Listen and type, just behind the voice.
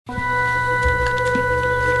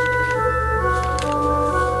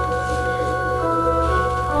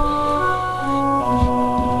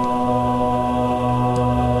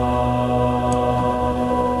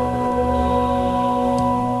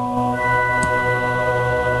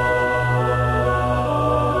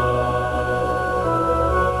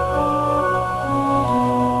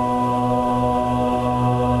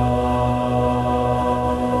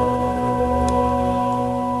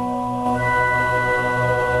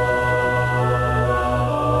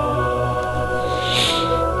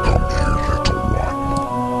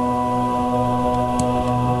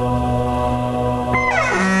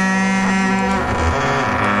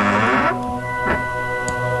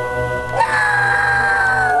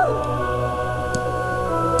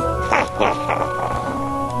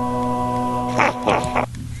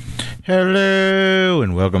Hello,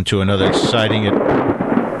 and welcome to another exciting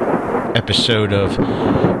episode of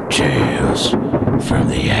Tales from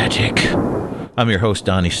the Attic. I'm your host,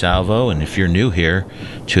 Donny Salvo, and if you're new here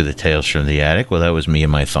to the Tales from the Attic, well, that was me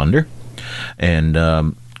and my thunder. And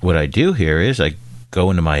what I do here is I go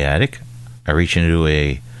into my attic, I reach into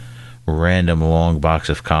a random long box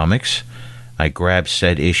of comics, I grab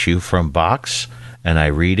said issue from box, and I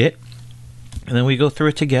read it, and then we go through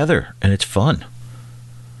it together, and it's fun.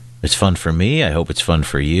 It's fun for me. I hope it's fun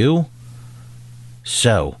for you.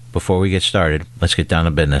 So, before we get started, let's get down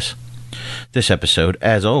to business. This episode,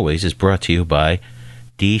 as always, is brought to you by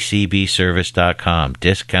DCBService.com,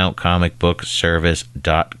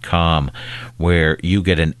 DiscountComicBookService.com, where you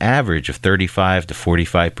get an average of 35 to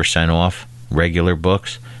 45% off regular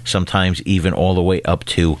books, sometimes even all the way up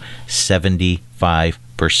to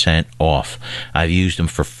 75% off. I've used them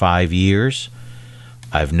for 5 years.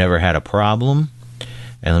 I've never had a problem.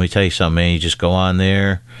 And let me tell you something, man. You just go on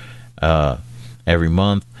there every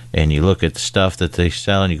month, and you look at the stuff that they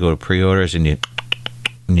sell, and you go to pre-orders, and you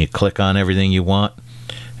click on everything you want,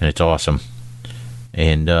 and it's awesome.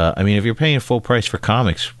 And, I mean, if you're paying full price for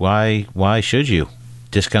comics, why should you?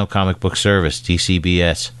 Discount Comic Book Service,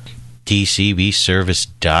 DCBS,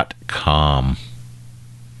 DCBService.com.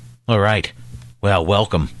 All right. Well,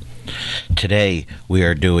 welcome. Today, we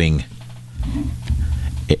are doing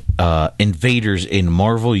Invaders in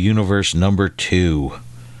Marvel Universe number 2.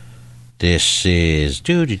 This is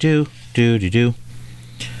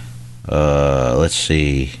let's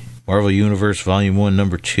see, Marvel Universe Volume 1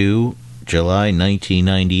 number 2, July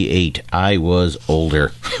 1998. I was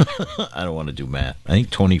older. I don't want to do math. I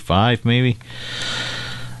think 25 maybe.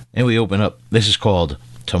 And we open up. This is called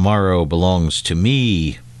Tomorrow Belongs to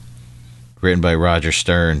Me, written by Roger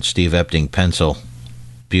Stern, Steve Epting pencil.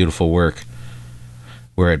 Beautiful work.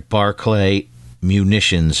 We're at Barclay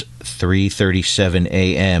Munitions, 3:37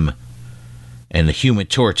 a.m., and the Human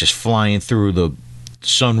Torch is flying through the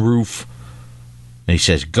sunroof, and he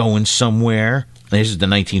says, going somewhere. And this is the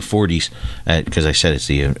 1940s, because I said it's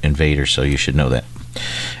the Invaders, so you should know that.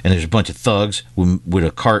 And there's a bunch of thugs with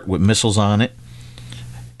a cart with missiles on it,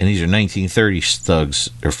 and these are 1930s thugs,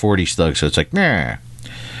 or 40s thugs, so it's like, nah.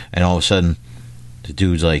 And all of a sudden, the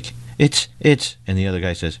dude's like, It's, and the other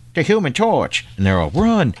guy says, the Human Torch. And they're all,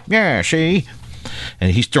 run, yeah, see?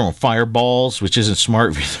 And he's throwing fireballs, which isn't smart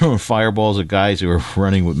if you're throwing fireballs at guys who are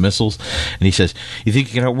running with missiles. And he says, you think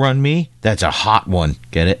you can outrun me? That's a hot one,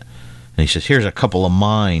 get it? And he says, here's a couple of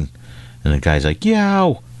mine. And the guy's like,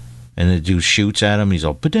 yow. And the dude shoots at him. He's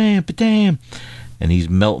all, ba-dam, ba-dam. And he's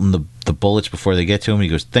melting the bullets before they get to him. He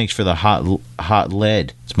goes, thanks for the hot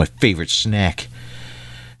lead. It's my favorite snack.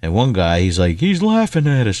 And one guy, he's like, he's laughing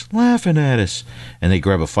at us. And they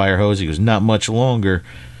grab a fire hose. He goes, not much longer.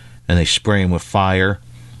 And they spray him with fire.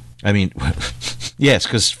 I mean, yes,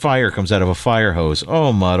 because fire comes out of a fire hose.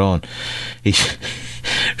 Oh, Maron. He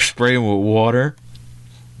spray him with water.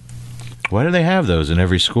 Why do they have those in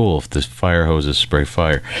every school if the fire hoses spray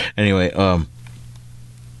fire? Anyway, so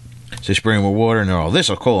they spray him with water, and they're all,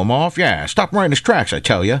 this'll cool him off. Yeah, stop right in his tracks, I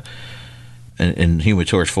tell you. And Human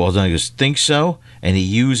Torch falls down. He goes, think so? And he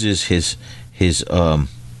uses him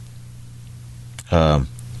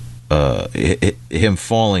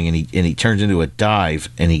falling, and he turns into a dive,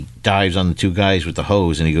 and he dives on the two guys with the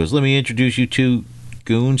hose, and he goes, let me introduce you two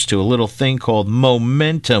goons to a little thing called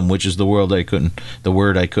momentum, which is the word I couldn't.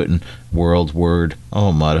 Oh,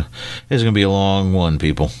 mata. It's going to be a long one,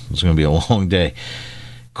 people. It's going to be a long day.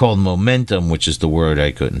 Called momentum, which is the word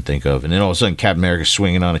I couldn't think of. And then all of a sudden, Captain America's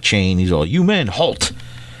swinging on a chain. He's all, you men, halt!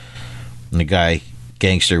 And the guy,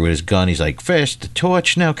 gangster with his gun, he's like, fast the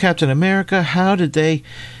torch now, Captain America, how did they...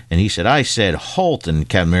 And he said, I said, halt! And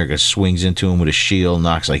Captain America swings into him with a shield,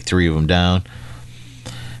 knocks like 3 of them down.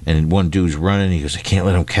 And one dude's running, he goes, I can't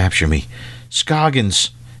let him capture me.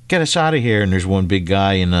 Scoggins, get us out of here. And there's one big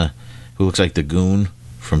guy who looks like the Goon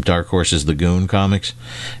from Dark Horse's The Goon comics.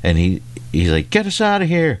 And he's like, get us out of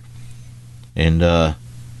here. And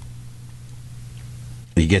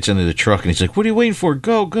he gets into the truck, and he's like, what are you waiting for?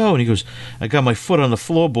 Go. And he goes, I got my foot on the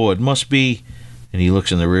floorboard. Must be. And he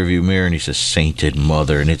looks in the rearview mirror, and he says, sainted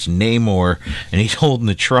mother. And it's Namor, and he's holding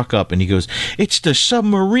the truck up, and he goes, it's the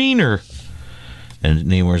Submariner. And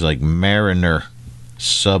Namor's like, Mariner.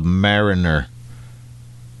 Submariner.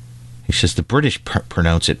 He says, the British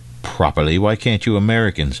pronounce it properly. Why can't you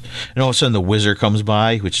Americans? And all of a sudden the Whizzer comes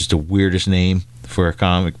by, which is the weirdest name for a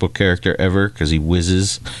comic book character ever, because he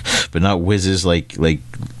whizzes, but not whizzes like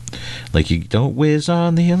you don't whiz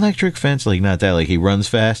on the electric fence, like not that, like he runs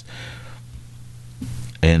fast.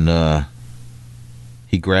 And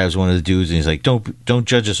he grabs one of the dudes and he's like, don't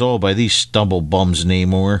judge us all by these stumble bums,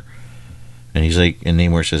 Namor. And he's like, and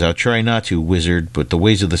Namor says, I'll try not to, wizard, but the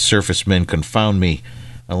ways of the surface men confound me.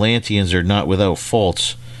 Atlanteans are not without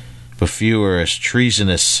faults, but few are as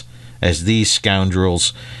treasonous as these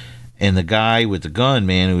scoundrels. And the guy with the gun,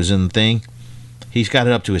 man, who was in the thing, he's got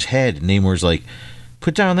it up to his head. And Namor's like,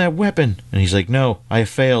 put down that weapon. And he's like, no, I have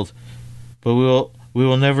failed. But we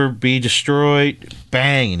will never be destroyed.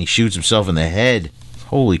 Bang! And he shoots himself in the head.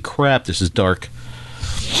 Holy crap, this is dark.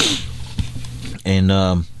 And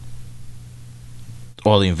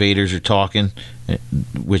all the invaders are talking,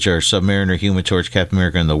 which are Submariner, Human Torch, Captain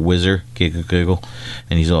America, and the Whizzer. Giggle.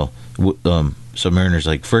 And he's all... Submariner's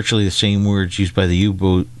like, virtually the same words used by the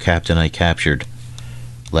U-boat captain I captured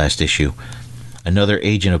last issue. Another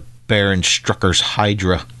agent of Baron Strucker's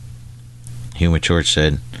Hydra. Human Torch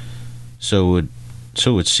said, so it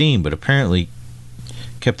would seem, but apparently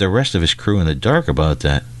kept the rest of his crew in the dark about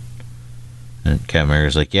that. And Captain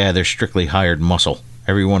America's like, yeah, they're strictly hired muscle.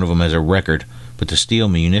 Every one of them has a record. But to steal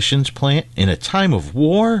munitions plant in a time of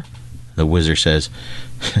war? The Whizzer says,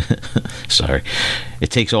 sorry, it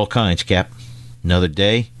takes all kinds, Cap. Another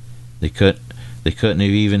day, they couldn't have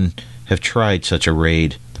even have tried such a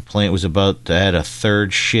raid. The plant was about to add a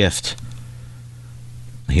third shift.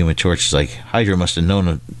 The Human Torch is like, Hydra must have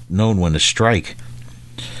known when to strike,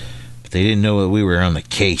 but they didn't know that we were on the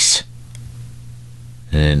case.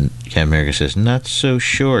 And Captain America says, not so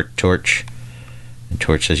sure, Torch. And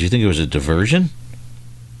Torch says, you think it was a diversion?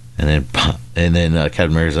 And then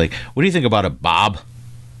Captain America's like, what do you think about it, Bob?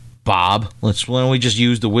 Bob, why don't we just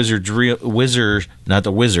use the wizard's Whizzer, not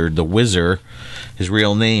the wizard, the Whizzer, his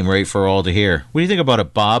real name, right, for all to hear. What do you think about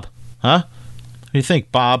it, Bob? Huh? What do you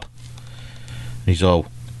think, Bob? And he's all,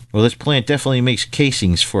 well, this plant definitely makes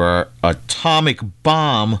casings for our atomic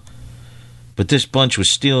bomb, but this bunch was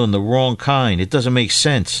stealing the wrong kind. It doesn't make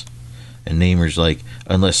sense. And Namor's like,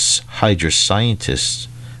 unless Hydra scientists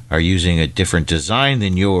are using a different design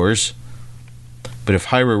than yours. But if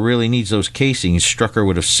Hydra really needs those casings, Strucker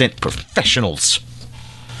would have sent professionals.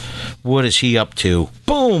 What is he up to?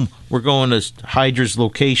 Boom! We're going to Hydra's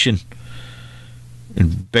location.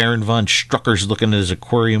 And Baron von Strucker's looking at his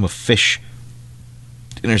aquarium of fish.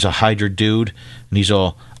 And there's a Hydra dude. And he's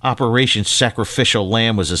all, Operation Sacrificial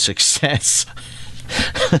Lamb was a success.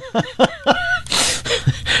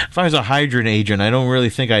 If I was a Hydran agent, I don't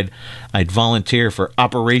really think I'd volunteer for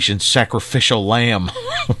Operation Sacrificial Lamb.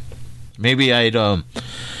 Maybe I'd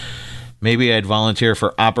volunteer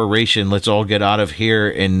for Operation Let's All Get Out of Here,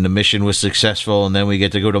 and the mission was successful, and then we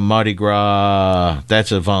get to go to Mardi Gras.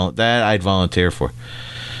 That I'd volunteer for.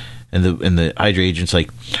 And the Hydra agent's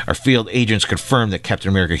like, our field agents confirm that Captain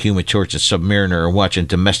America, Human Torch, and Submariner are watching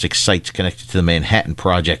domestic sites connected to the Manhattan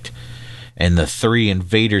Project, and the 3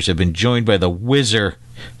 invaders have been joined by the Whizzer.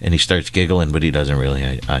 And he starts giggling, but he doesn't really.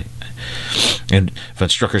 And Von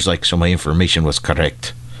Strucker's like, so my information was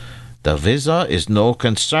correct. The Whizzer is no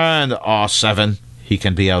concern, R7. He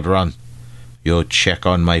can be outrun. You check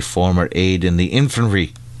on my former aide in the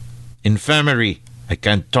infirmary. I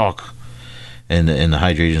can't talk. And the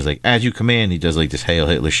Hydra agent's like, as you command. He does like this Hail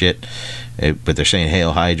Hitler shit. But they're saying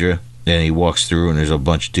Hail Hydra. And he walks through, and there's a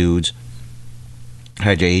bunch of dudes,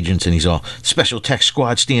 Hydra agents, and he's all, Special Tech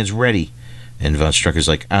Squad stands ready. And Von Strucker's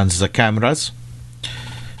like, and the cameras?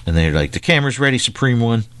 And they're like, the camera's ready, Supreme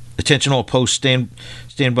One. Attention all posts,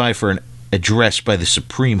 stand by for an address by the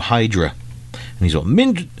Supreme Hydra. And he's all,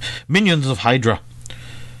 minions of Hydra.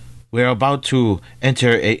 We're about to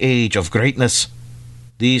enter an age of greatness.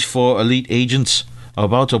 These 4 elite agents are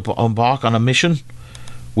about to embark on a mission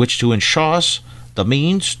which to ensure us the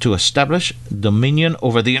means to establish dominion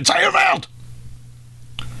over the entire world.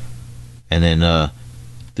 And then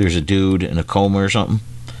there's a dude in a coma or something,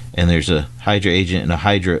 and there's a Hydra agent and a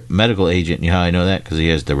Hydra medical agent. You know how I know that? Because he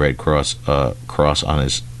has the Red Cross cross on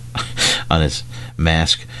his on his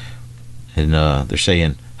mask. And they're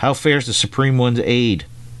saying, how fares the Supreme One's aide?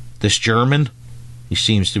 This German? He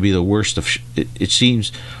seems to be the worst of... it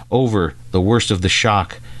seems over the worst of the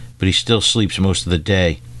shock, but he still sleeps most of the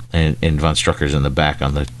day. And Von Strucker's in the back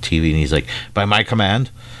on the TV, and he's like, by my command,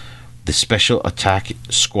 the Special Attack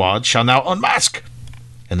Squad shall now unmask.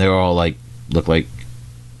 And they're all like, look like,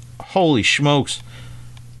 holy smokes.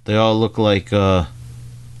 They all look like the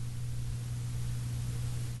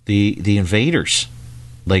invaders,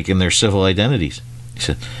 like in their civil identities. He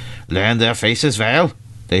said, learn their faces well.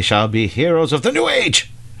 They shall be heroes of the new age.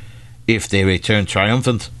 If they return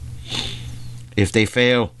triumphant. If they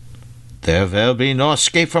fail, there will be no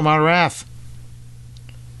escape from our wrath.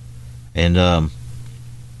 And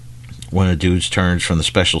one of the dudes turns from the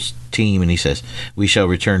special team and he says, we shall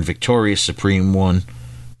return victorious, Supreme One,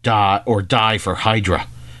 die for Hydra.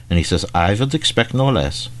 And he says, I would expect no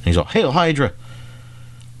less. And he's all, Hail Hydra!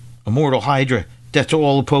 Immortal Hydra! Death to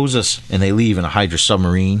all oppose us! And they leave in a Hydra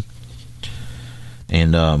submarine.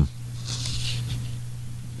 And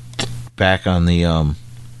back on the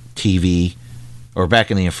TV, or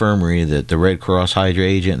back in the infirmary, the Red Cross Hydra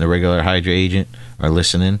agent and the regular Hydra agent are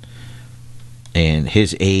listening. And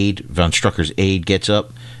his aide, Von Strucker's aide, gets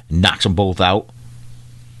up and knocks them both out.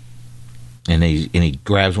 And he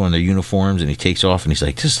grabs one of their uniforms and he takes off and he's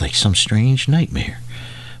like, this is like some strange nightmare.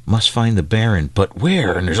 Must find the Baron, but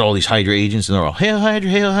where? And there's all these Hydra agents and they're all, Hail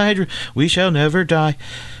Hydra, we shall never die.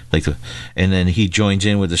 And then he joins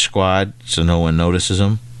in with the squad so no one notices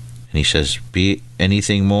him. And he says, be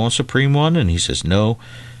anything more, Supreme One? And he says, no.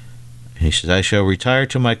 And he says, I shall retire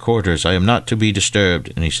to my quarters. I am not to be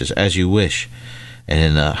disturbed. And he says, as you wish. And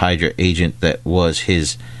then the Hydra agent that was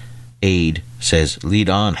his aide says, lead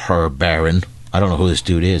on, Herr Baron. I don't know who this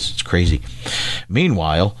dude is. It's crazy.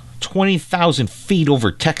 Meanwhile, 20,000 feet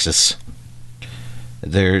over Texas,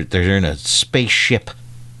 they're in a spaceship.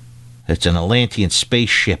 It's an Atlantean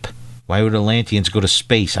spaceship. Why would Atlanteans go to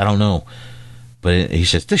space? I don't know. But he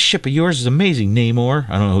says, this ship of yours is amazing, Namor.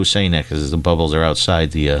 I don't know who's saying that because the bubbles are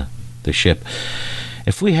outside the ship.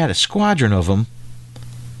 If we had a squadron of them,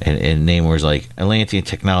 and Namor's like, Atlantean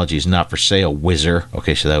technology is not for sale, Whizzer.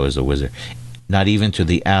 Okay, so that was the Whizzer. Not even to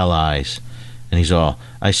the Allies. And he's all,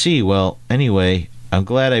 I see. Well, anyway, I'm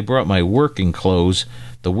glad I brought my working clothes.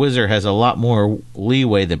 The Whizzer has a lot more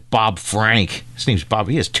leeway than Bob Frank. His name's Bob.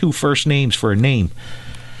 He has 2 first names for a name.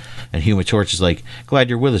 And Human Torch is like, glad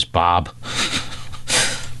you're with us, Bob.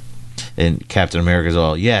 And Captain America's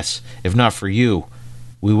all, yes, if not for you,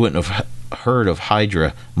 we wouldn't have heard of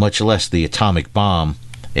Hydra, much less the atomic bomb.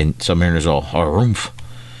 And Submariner's all, harumph.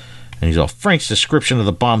 And he's all, Frank's description of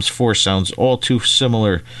the bomb's force sounds all too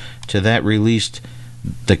similar to that released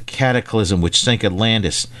the cataclysm which sank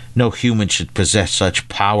Atlantis. No human should possess such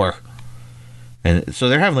power. And so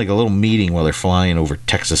they're having like a little meeting while they're flying over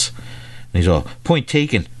Texas. And he's all, point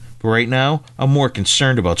taken. But right now, I'm more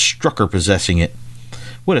concerned about Strucker possessing it.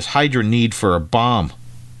 What does Hydra need for a bomb?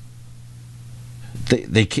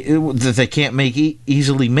 They can't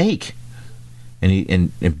easily make.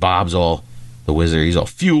 And Bob's all, the Whizzer, he's all,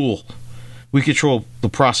 fuel. We control the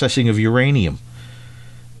processing of uranium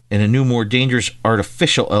and a new, more dangerous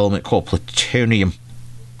artificial element called plutonium.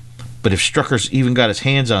 But if Strucker's even got his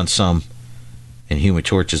hands on some, and Human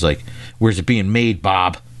Torch is like, where's it being made,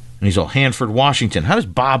 Bob? And he's all, Hanford, Washington. How does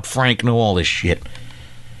Bob Frank know all this shit?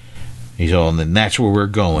 He's all, and then that's where we're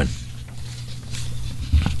going.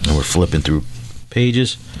 And we're flipping through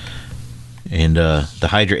pages. And the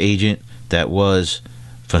Hydra agent that was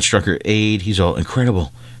Von Strucker aide, he's all,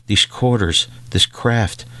 incredible. These quarters, this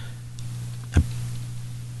craft,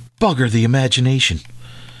 bugger the imagination.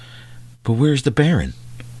 But where's the Baron?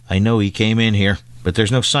 I know he came in here, but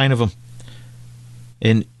there's no sign of him.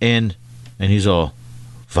 And he's all,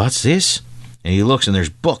 what's this? And he looks, and there's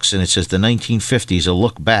books, and it says the 1950s, a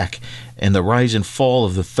look back, and the rise and fall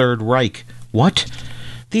of the Third Reich. What?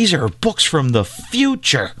 These are books from the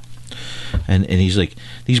future. And he's like,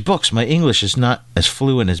 these books, my English is not as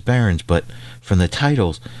fluent as Baron's, but from the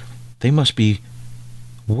titles, they must be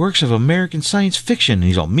works of American science fiction. And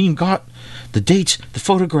he's all, mean God, the dates, the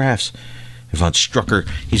photographs. And Von Strucker,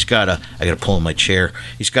 he's got I got to pull in my chair.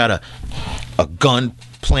 He's got a gun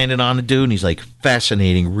planted on a dude, and he's like,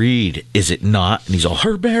 fascinating read, is it not? And he's all,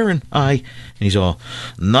 Herr Baron, aye. And he's all,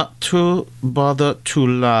 not to bother to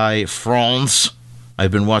lie, Franz.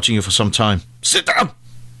 I've been watching you for some time. Sit down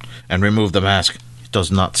and remove the mask. It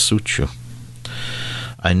does not suit you.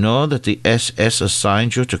 I know that the SS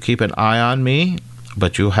assigned you to keep an eye on me,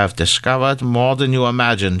 but you have discovered more than you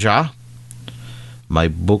imagined, ja? My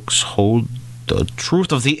books hold the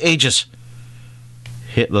truth of the ages.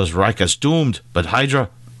 Hitler's Reich is doomed, but Hydra,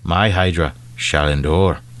 my Hydra, shall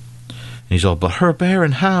endure. And he's all, but Herr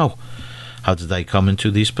Baron, how? How did I come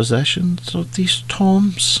into these possessions of these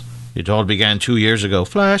tomes? It all began 2 years ago.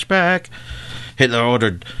 Flashback. Hitler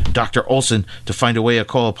ordered Dr. Olsen to find a way to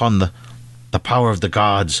call upon the power of the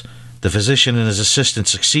gods. The physician and his assistant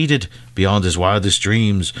succeeded beyond his wildest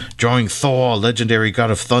dreams, drawing Thor, legendary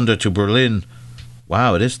god of thunder, to Berlin.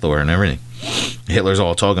 Wow, it is Thor and everything. Hitler's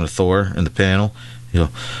all talking to Thor in the panel. You know,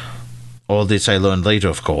 all this I learned later,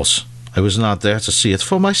 of course. I was not there to see it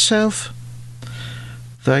for myself.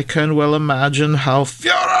 I can well imagine how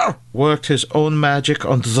Führer worked his own magic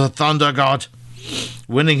on the Thunder God,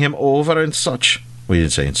 winning him over and such. We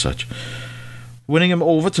didn't say in such. Winning him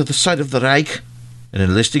over to the side of the Reich and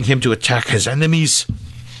enlisting him to attack his enemies.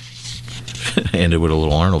 Ended with a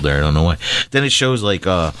little Arnold there, I don't know why. Then it shows like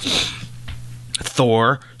Thor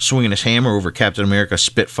Thor, swinging his hammer over Captain America,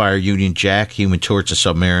 Spitfire, Union Jack, Human Torch, and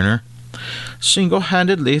Submariner.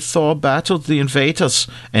 Single-handedly, Thor battled the invaders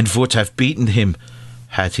and would have beaten him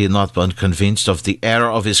had he not been convinced of the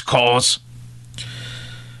error of his cause.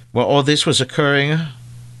 While all this was occurring,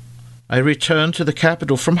 I returned to the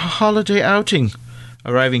capital from a holiday outing,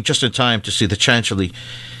 arriving just in time to see the Chancellery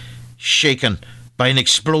shaken by an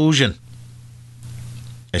explosion.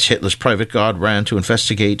 As Hitler's private guard ran to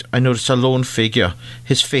investigate, I noticed a lone figure,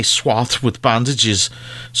 his face swathed with bandages,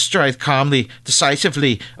 stride calmly,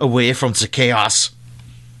 decisively away from the chaos.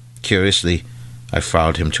 Curiously, I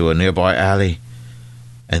followed him to a nearby alley,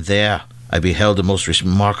 and there I beheld the most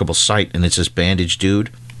remarkable sight, and it's this bandaged dude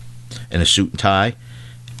in a suit and tie,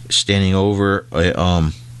 standing over a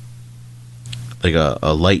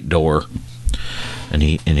light door, and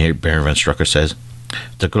here Baron von Strucker says,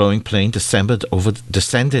 "The glowing plane descended over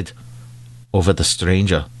the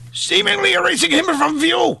stranger, seemingly erasing him from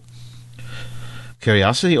view.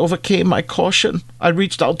 Curiosity overcame my caution. I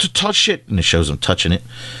reached out to touch it," and it shows him touching it,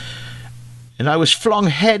 "and I was flung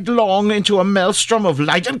headlong into a maelstrom of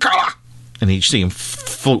light and color." And you see him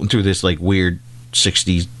floating through this like weird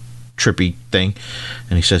 60s trippy thing,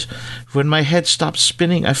 and he says, "When my head stopped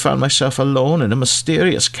spinning, I found myself alone in a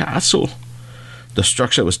mysterious castle. The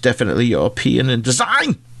structure was definitely European in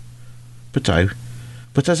design, but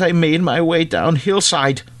as I made my way down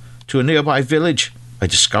hillside to a nearby village, I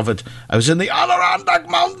discovered I was in the Adirondack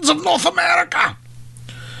Mountains of North America.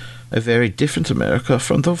 A very different America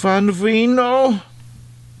from the one we know.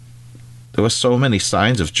 There were so many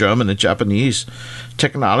signs of German and Japanese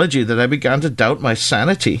technology that I began to doubt my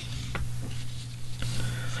sanity.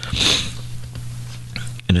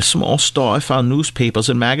 In a small store, I found newspapers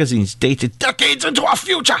and magazines dated decades into our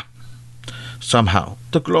future. Somehow,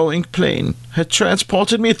 the glowing plane had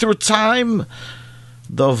transported me through time.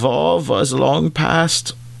 The war was long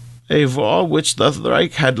past, a war which the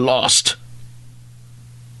Reich had lost.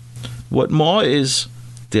 What more is,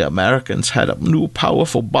 the Americans had a new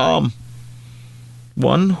powerful bomb,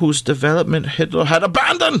 one whose development Hitler had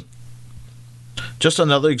abandoned. Just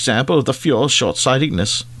another example of the Fuhrer's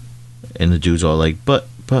short-sightedness." And the dude's all like, but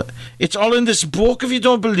it's all in this book if you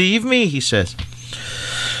don't believe me, he says.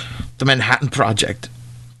 The Manhattan Project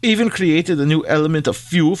even created a new element of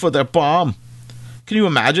fuel for their bomb. Can you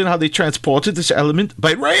imagine how they transported this element?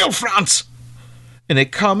 By rail, France! In a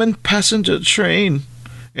common passenger train,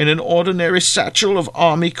 in an ordinary satchel of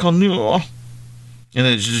army conure. And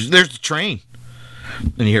then there's the train.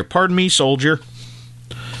 And you hear, "Pardon me, soldier.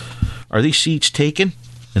 Are these seats taken?"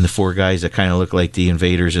 And the four guys that kind of look like the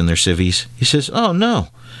invaders in their civvies. He says, "Oh, no.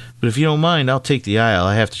 But if you don't mind, I'll take the aisle.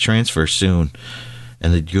 I have to transfer soon."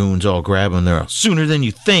 And the goons all grab him. They're all, "Sooner than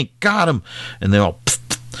you think. Got him." And they all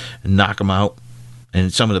and knock him out.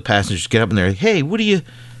 And some of the passengers get up and they're like, "Hey, what are you...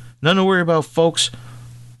 Nothing to worry about, folks.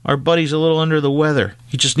 Our buddy's a little under the weather.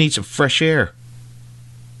 He just needs some fresh air."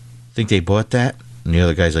 Think they bought that? And the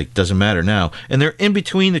other guy's like, "Doesn't matter now." And they're in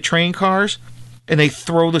between the train cars, and they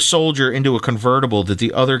throw the soldier into a convertible that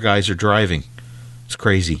the other guys are driving. It's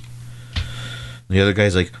crazy. And the other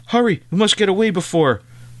guy's like, "Hurry, we must get away before."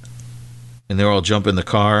 And they're all jump in the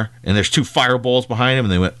car, and there's two fireballs behind them,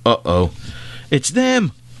 and they went, "Uh-oh, it's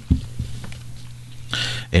them."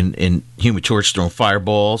 And Human Torch throwing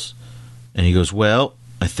fireballs, and he goes, "Well,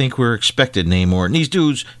 I think we're expected, Namor." And these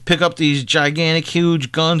dudes pick up these gigantic,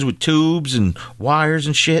 huge guns with tubes and wires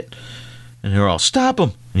and shit, and they're all, "Stop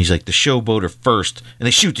him." And he's like, "The showboater first." And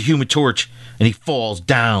they shoot the Human Torch, and he falls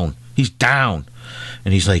down. He's down.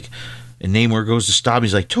 And he's like, and Namor goes to stop him.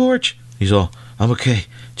 He's like, "Torch." He's all, "I'm okay.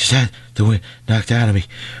 Just had the wind knocked out of me.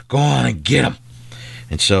 Go on and get him."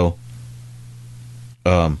 And so,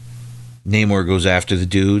 Namor goes after the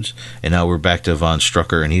dudes, and now we're back to Von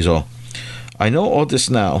Strucker, and he's all, "I know all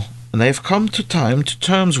this now, and I have come to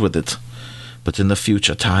terms with it. But in the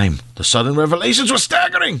future time, the sudden revelations were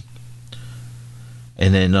staggering."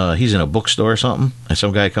 And then he's in a bookstore or something, and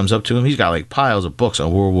some guy comes up to him. He's got like piles of books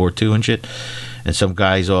on World War II and shit. And some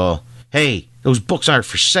guy's all, "Hey, those books aren't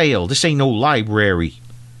for sale. This ain't no library."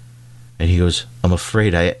 And he goes, "I'm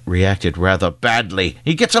afraid I reacted rather badly."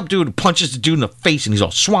 He gets up to it and punches the dude in the face, and he's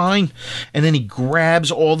all, "Swine." And then he grabs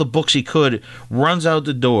all the books he could, runs out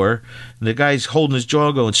the door, and the guy's holding his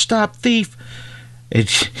jaw going, "Stop, thief."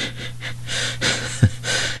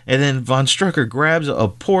 And then Von Strucker grabs a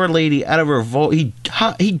poor lady out of her Volt. He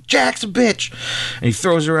jacks a bitch, and he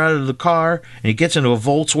throws her out of the car, and he gets into a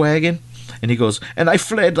Volkswagen, and he goes, "And I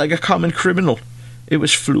fled like a common criminal. It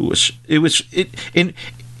was foolish. It was in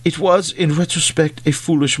retrospect a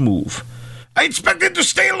foolish move. I expected to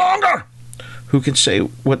stay longer. Who can say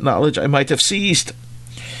what knowledge I might have seized?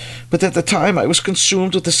 But at the time I was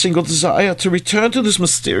consumed with a single desire to return to this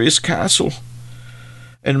mysterious castle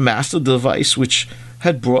and master the device which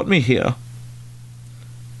had brought me here.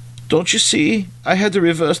 Don't you see? I had to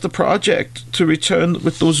reverse the project to return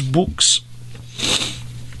with those books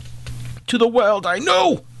to the world I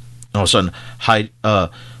know. All of a sudden,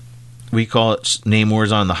 we call it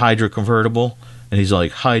Namor's on the Hydra convertible, and he's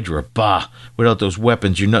like, Hydra, bah, without those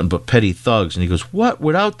weapons, you're nothing but petty thugs. And he goes, what?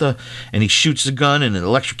 Without the... And he shoots the gun, and it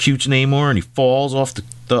electrocutes Namor, and he falls off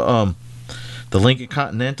the Lincoln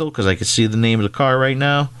Continental, because I can see the name of the car right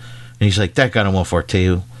now. And he's like, that got him off our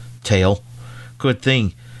tail. Good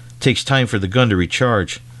thing. Takes time for the gun to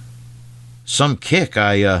recharge. Some kick,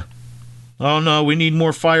 oh no, we need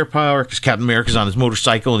more firepower, because Captain America's on his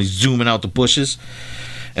motorcycle, and he's zooming out the bushes.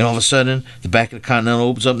 And all of a sudden, the back of the Continental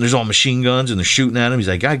opens up, and there's all machine guns, and they're shooting at him. He's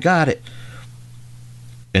like, I got it.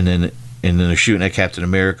 And then they're shooting at Captain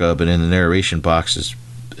America, but in the narration box,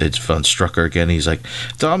 it's Von Strucker again. He's like,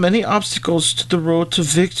 there are many obstacles to the road to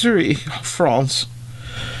victory, Franz.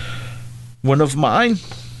 One of mine.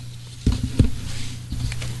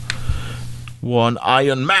 One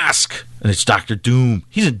Iron Mask. And it's Dr. Doom.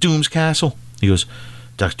 He's in Doom's castle. He goes,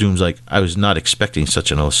 Dr. Doom's like, I was not expecting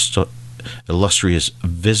such an illustrious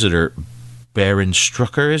visitor, Baron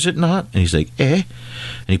Strucker, is it not? And he's like, eh?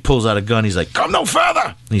 And he pulls out a gun. He's like, come no further.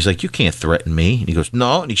 And he's like, you can't threaten me. And he goes,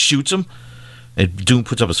 no. And he shoots him. And Doom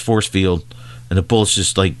puts up his force field. And the bullets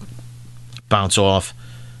just, like, bounce off.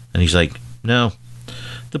 And he's like, no.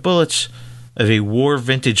 The bullets of a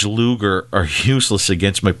war-vintage Luger are useless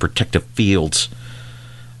against my protective fields.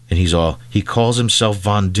 And he calls himself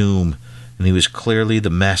Von Doom. And he was clearly the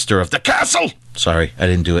master of the castle. Sorry, I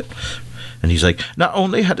didn't do it. And he's like, not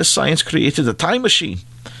only had the science created a time machine,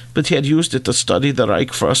 but he had used it to study the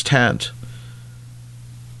Reich firsthand.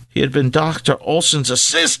 He had been Dr. Olsen's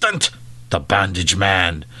assistant, the bandage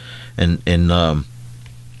man. And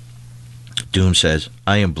Doom says,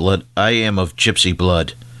 I am of gypsy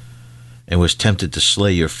blood, and was tempted to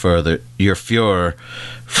slay your Fuhrer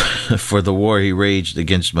for the war he waged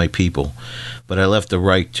against my people. But I left the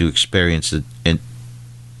Reich to experience it, and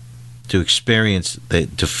to experience the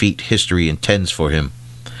defeat history intends for him.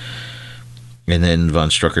 And then Von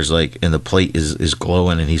Strucker's like, and the plate is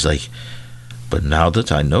glowing, and he's like, but now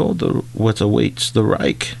that I know what awaits the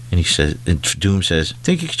Reich, and he says, and Doom says,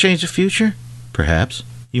 think you can change the future? Perhaps.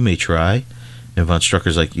 You may try. And Von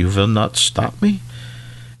Strucker's like, you will not stop me?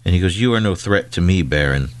 And he goes, you are no threat to me,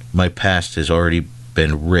 Baron. My past has already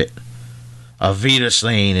been writ. Avita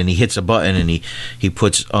Slane, and he hits a button, and he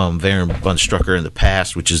puts Baron Von Strucker in the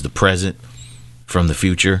past, which is the present from the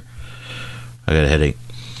future. I got a headache.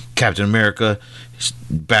 Captain America,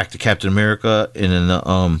 back to Captain America, and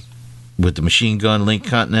then with the machine gun, Link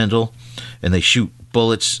Continental, and they shoot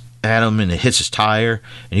bullets at him, and it hits his tire,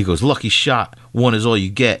 and he goes, lucky shot, one is all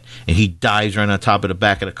you get, and he dives right on top of the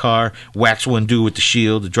back of the car, whacks one dude with the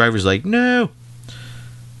shield. The driver's like, no.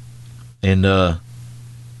 And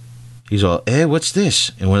he's all, hey, what's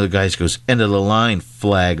this? And one of the guys goes, end of the line,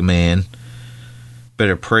 flag man.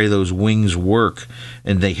 Better pray those wings work.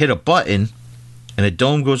 And they hit a button, and a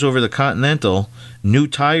dome goes over the Continental. New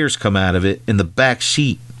tires come out of it, and the back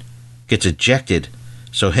seat gets ejected.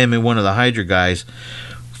 So him and one of the Hydra guys,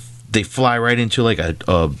 they fly right into like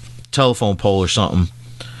a telephone pole or something.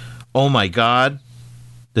 Oh my God,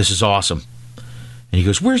 this is awesome. And he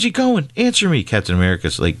goes, where's he going? Answer me. Captain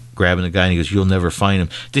America's like grabbing the guy, and he goes, you'll never find him.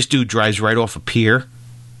 This dude drives right off a pier.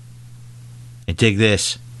 And dig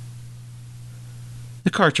this. The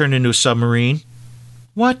car turned into a submarine.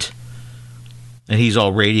 What? And he's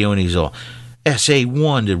all radio, and he's all,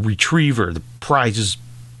 SA-1, the retriever, the prize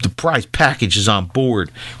package is on board.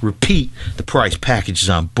 Repeat, the prize package is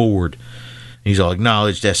on board. And he's all,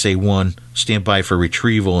 acknowledged, SA-1, stand by for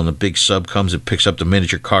retrieval, and the big sub comes and picks up the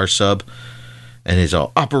miniature car sub. And it's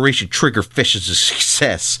all, Operation Triggerfish is a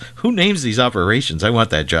success. Who names these operations? I want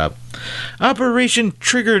that job. Operation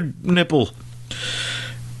Trigger Nipple.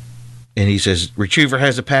 And he says, Retriever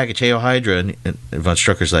has a package. Hail Hydra. And Von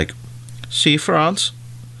Strucker's like, see, Franz?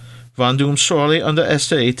 Von Doom sorely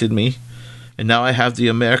underestimated me. And now I have the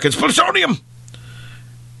Americans' plutonium.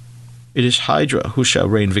 It is Hydra who shall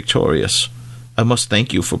reign victorious. I must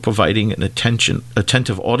thank you for providing an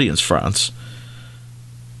attentive audience, Franz.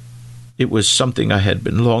 It was something I had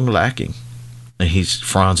been long lacking. And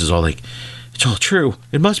Franz is all like, it's all true.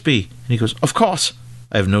 It must be. And he goes, of course.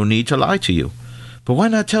 I have no need to lie to you. But why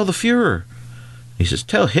not tell the Fuhrer? He says,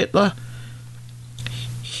 tell Hitler.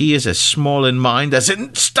 He is as small in mind as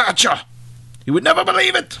in stature. He would never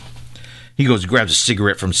believe it. He goes, grabs a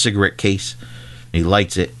cigarette from a cigarette case. And he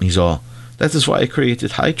lights it. And he's all, That is why I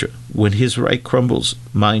created Hydra. When his right crumbles,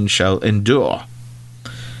 mine shall endure.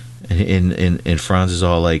 And Franz is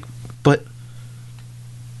all like, but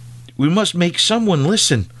we must make someone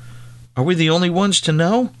listen. Are we the only ones to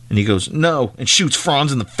know? And he goes, no, and shoots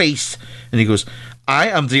Franz in the face. And he goes, I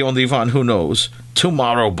am the only one who knows.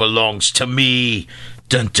 Tomorrow belongs to me.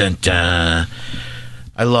 Dun, dun, dun.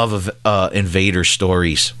 I love Invader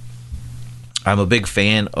stories. I'm a big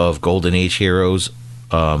fan of Golden Age heroes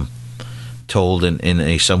told in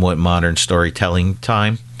a somewhat modern storytelling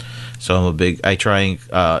time. So I try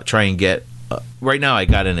and get, right now I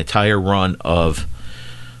got an entire run of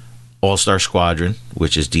All-Star Squadron,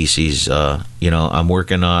 which is DC's, I'm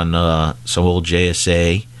working on some old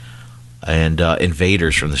JSA and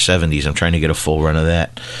Invaders from the 70s. I'm trying to get a full run of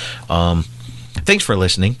that. Thanks for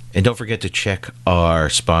listening, and don't forget to check our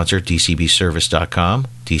sponsor, DCBService.com,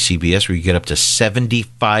 DCBS, where you get up to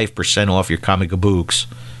 75% off your comic books.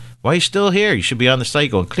 Why are you still here? You should be on the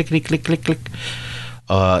site going clickety, click, click, click.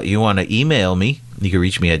 You want to email me, you can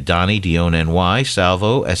reach me at Donny, D-O-N-N-Y,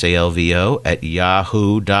 Salvo, S-A-L-V-O, at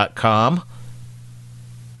yahoo.com.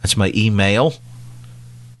 That's my email.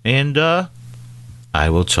 And I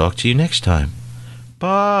will talk to you next time.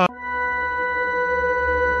 Bye.